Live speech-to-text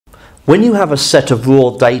When you have a set of raw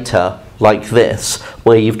data like this,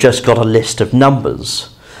 where you've just got a list of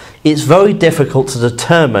numbers, it's very difficult to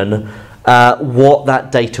determine what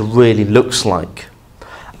that data really looks like.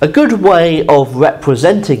 A good way of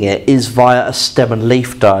representing it is via a stem and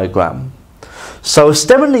leaf diagram. So a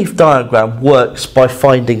stem and leaf diagram works by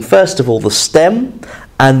finding first of all the stem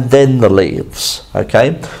and then the leaves.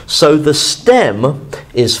 Okay, so the stem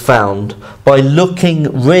is found by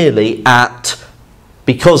looking really at,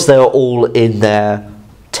 because they're all in their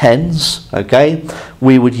tens, okay,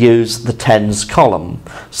 we would use the tens column.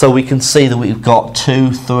 So we can see that we've got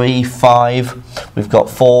 2, 3, 5, we've got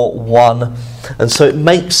 4, 1, and so it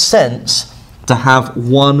makes sense to have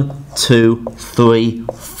 1, 2, 3,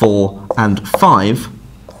 4 and 5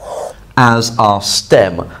 as our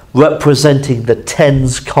stem, representing the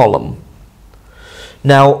tens column.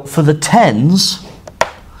 Now for the tens,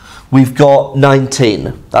 we've got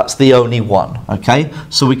 19, that's the only one, okay?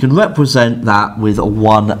 So we can represent that with a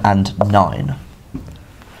 1 and 9.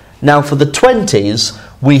 Now for the 20s,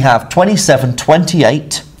 we have 27,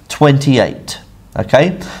 28, 28,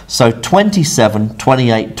 okay? So 27,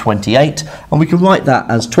 28, 28, and we can write that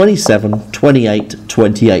as 27, 28,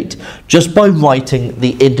 28, just by writing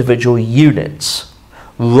the individual units,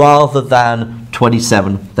 rather than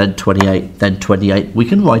 27, then 28, then 28. We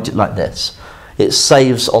can write it like this. It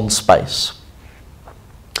saves on space.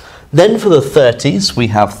 Then for the 30s, we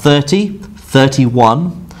have 30,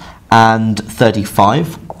 31 and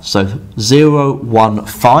 35. So 0, 1,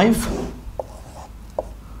 5.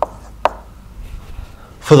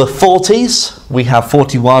 For the 40s, we have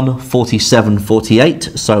 41, 47, 48.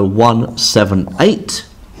 So 1, 7, 8.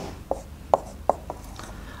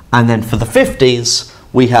 And then for the 50s,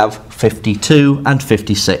 we have 52 and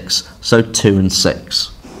 56. So 2 and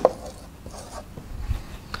 6.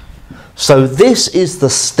 So this is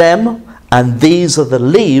the stem, and these are the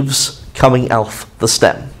leaves coming off the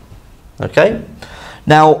stem. Okay?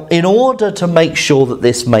 Now, in order to make sure that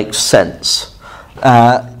this makes sense,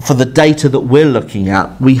 for the data that we're looking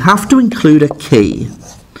at, we have to include a key,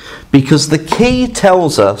 because the key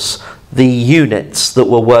tells us the units that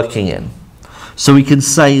we're working in. So we can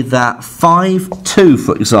say that 5, 2,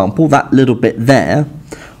 for example, that little bit there,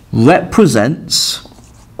 represents,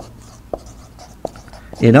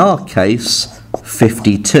 in our case,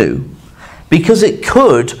 52, because it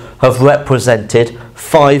could have represented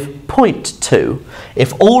 5.2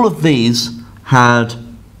 if all of these had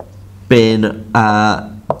been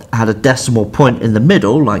had a decimal point in the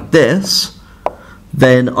middle like this.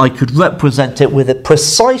 Then I could represent it with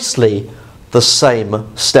precisely the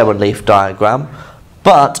same stem and leaf diagram,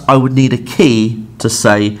 but I would need a key to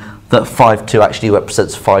say that 5.2 actually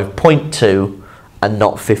represents 5.2 and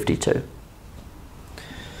not 52.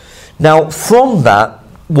 Now from that,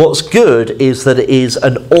 what's good is that it is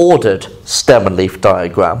an ordered stem and leaf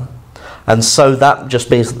diagram, and so that just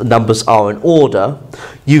means that the numbers are in order.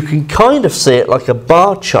 You can kind of see it like a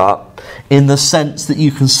bar chart in the sense that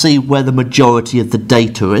you can see where the majority of the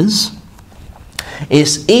data is.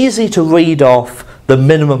 It's easy to read off the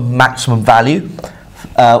minimum maximum value,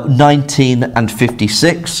 19 and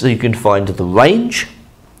 56, so you can find the range.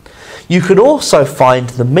 You can also find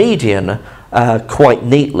the median quite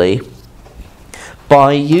neatly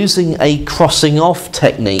by using a crossing off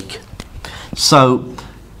technique. So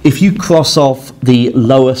if you cross off the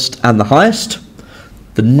lowest and the highest,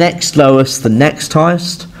 the next lowest, the next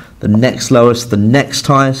highest, the next lowest, the next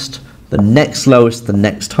highest, the next lowest, the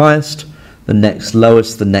next highest, the next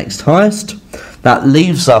lowest, the next highest, that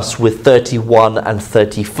leaves us with 31 and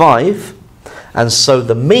 35, and so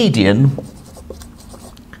the median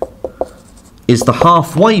is the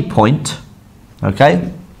halfway point,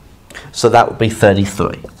 okay? So that would be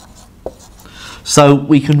 33. So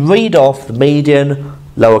we can read off the median,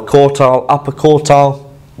 lower quartile, upper quartile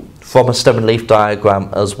from a stem and leaf diagram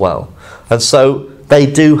as well. And so they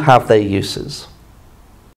do have their uses.